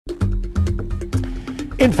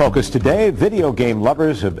In focus today, video game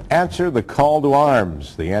lovers have answered the call to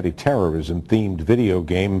arms. The anti-terrorism-themed video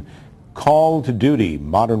game Call to Duty: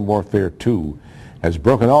 Modern Warfare 2 has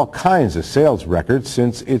broken all kinds of sales records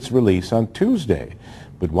since its release on Tuesday.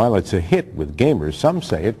 But while it's a hit with gamers, some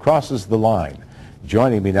say it crosses the line.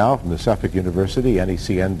 Joining me now from the Suffolk University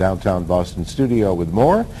NECN downtown Boston studio with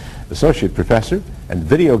more, Associate Professor and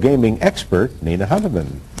video gaming expert Nina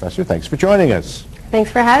Huntemann. Professor, thanks for joining us. Thanks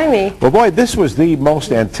for having me. Well, boy, this was the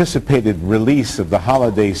most anticipated release of the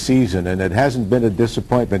holiday season, and it hasn't been a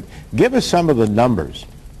disappointment. Give us some of the numbers.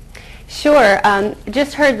 Sure.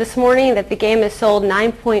 Just heard this morning that the game has sold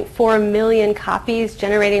 9.4 million copies,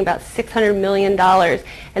 generating about $600 million.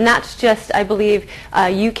 And that's just, I believe,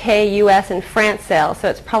 UK, US, and France sales, so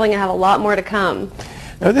it's probably going to have a lot more to come.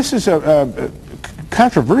 Now, this is a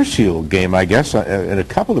controversial game, I guess, in a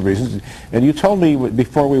couple of reasons. And you told me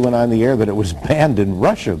before we went on the air that it was banned in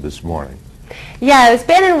Russia this morning. Yeah, it was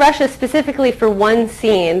banned in Russia specifically for one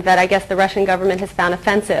scene that I guess the Russian government has found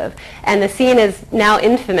offensive. And the scene is now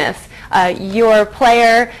infamous. Your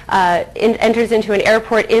player enters into an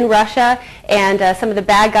airport in Russia, and some of the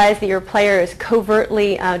bad guys that your player is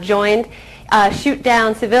covertly joined shoot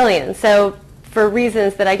down civilians. So for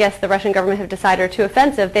reasons that I guess the Russian government have decided are too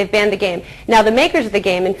offensive, they've banned the game. Now, the makers of the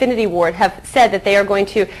game, Infinity Ward, have said that they are going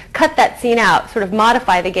to cut that scene out, sort of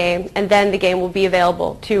modify the game, and then the game will be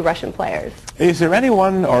available to Russian players. Is there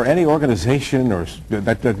anyone or any organization or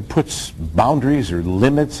that puts boundaries or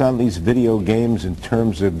limits on these video games in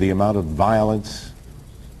terms of the amount of violence?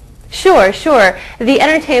 Sure. The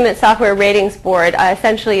Entertainment Software Ratings Board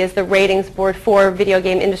essentially is the ratings board for video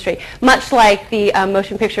game industry, much like the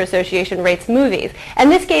Motion Picture Association rates movies. And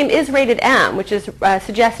this game is rated M, which is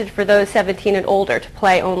suggested for those 17 and older to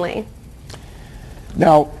play only.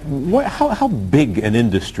 Now, how big an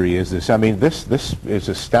industry is this? I mean, this is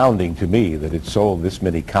astounding to me that it sold this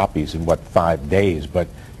many copies in, 5 days? But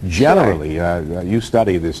generally, sure. You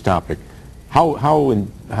study this topic. How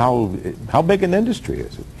big an industry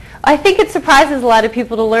is it? I think it surprises a lot of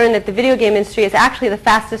people to learn that the video game industry is actually the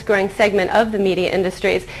fastest growing segment of the media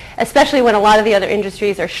industries, especially when a lot of the other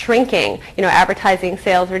industries are shrinking. You know, advertising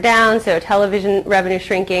sales are down, so television revenue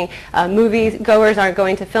shrinking, movie goers aren't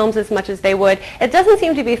going to films as much as they would. It doesn't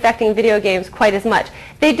seem to be affecting video games quite as much.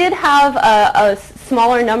 They did have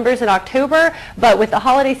smaller numbers in October, but with the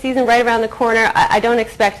holiday season right around the corner, I don't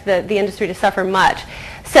expect the industry to suffer much.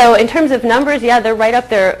 So in terms of numbers, yeah, they're right up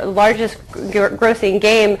there. Largest grossing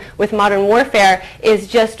game with Modern Warfare is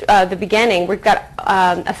just the beginning. We've got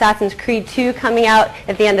Assassin's Creed 2 coming out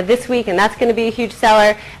at the end of this week, and that's going to be a huge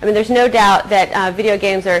seller. I mean, there's no doubt that video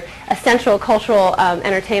games are a central cultural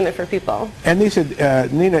entertainment for people. And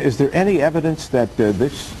Nina, is there any evidence that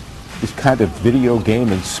this kind of video game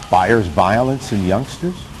inspires violence in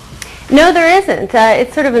youngsters? No, there isn't.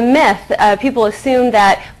 It's sort of a myth. People assume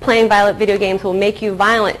that playing violent video games will make you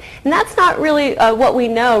violent, and that's not really what we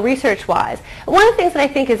know research-wise. One of the things that I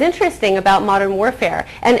think is interesting about Modern Warfare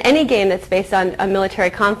and any game that's based on a military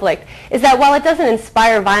conflict is that while it doesn't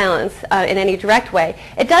inspire violence in any direct way,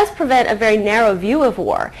 it does prevent a very narrow view of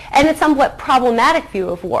war, and a somewhat problematic view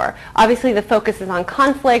of war. Obviously, the focus is on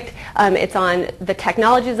conflict. It's on the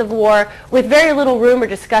technologies of war, with very little room or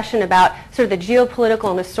discussion about sort of the geopolitical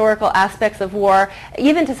and historical aspects of war,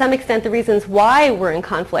 even to some extent the reasons why we're in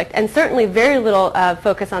conflict, and certainly very little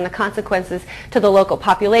focus on the consequences to the local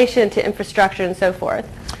population, to infrastructure, and so forth.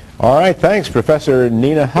 All right, thanks, Professor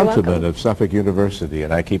Nina Huntemann of Suffolk University.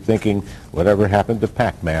 And I keep thinking, whatever happened to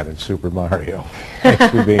Pac-Man and Super Mario? Thanks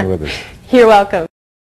for being with us. You're welcome.